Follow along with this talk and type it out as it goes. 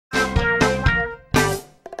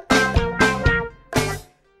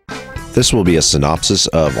This will be a synopsis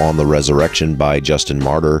of On the Resurrection by Justin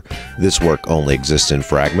Martyr. This work only exists in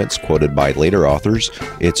fragments quoted by later authors.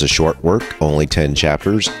 It's a short work, only 10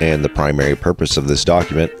 chapters, and the primary purpose of this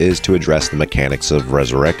document is to address the mechanics of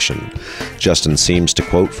resurrection. Justin seems to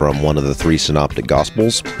quote from one of the three synoptic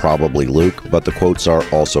Gospels, probably Luke, but the quotes are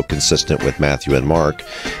also consistent with Matthew and Mark.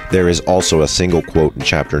 There is also a single quote in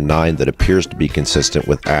chapter 9 that appears to be consistent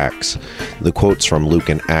with Acts. The quotes from Luke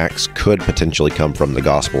and Acts could potentially come from the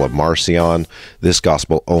Gospel of Marcion. This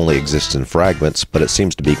gospel only exists in fragments, but it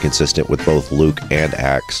seems to be consistent with both Luke and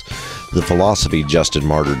Acts. The philosophy Justin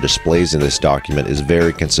Martyr displays in this document is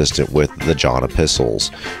very consistent with the John epistles,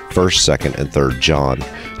 1st, 2nd, and 3rd John.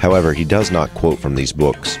 However, he does not quote from these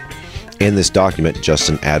books. In this document,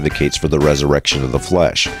 Justin advocates for the resurrection of the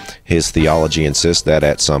flesh. His theology insists that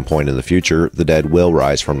at some point in the future, the dead will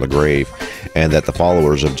rise from the grave, and that the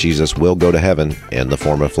followers of Jesus will go to heaven in the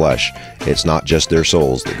form of flesh. It's not just their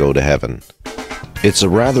souls that go to heaven. It's a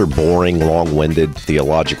rather boring, long-winded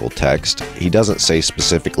theological text. He doesn't say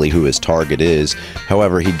specifically who his target is.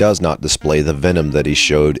 However, he does not display the venom that he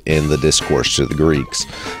showed in the discourse to the Greeks.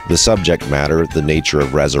 The subject matter, the nature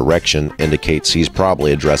of resurrection, indicates he's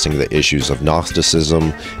probably addressing the issues of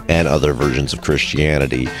Gnosticism and other versions of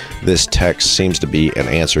Christianity. This text seems to be an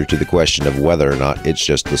answer to the question of whether or not it's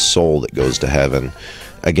just the soul that goes to heaven.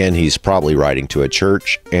 Again, he's probably writing to a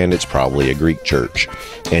church, and it's probably a Greek church.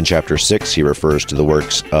 In chapter 6, he refers to the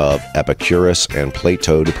works of Epicurus and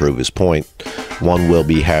Plato to prove his point. One will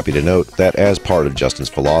be happy to note that as part of Justin's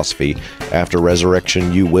philosophy, after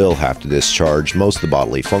resurrection you will have to discharge most of the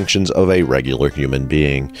bodily functions of a regular human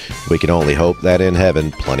being. We can only hope that in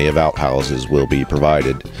heaven plenty of outhouses will be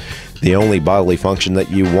provided. The only bodily function that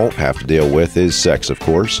you won't have to deal with is sex, of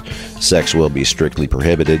course. Sex will be strictly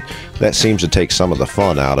prohibited. That seems to take some of the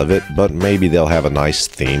fun out of it, but maybe they'll have a nice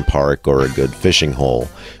theme park or a good fishing hole.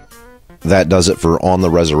 That does it for On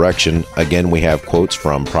the Resurrection. Again, we have quotes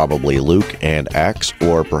from probably Luke and Acts,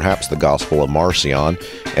 or perhaps the Gospel of Marcion,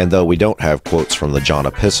 and though we don't have quotes from the John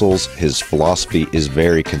epistles, his philosophy is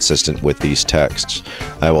very consistent with these texts.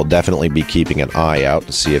 I will definitely be keeping an eye out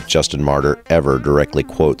to see if Justin Martyr ever directly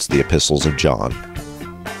quotes the epistles of John.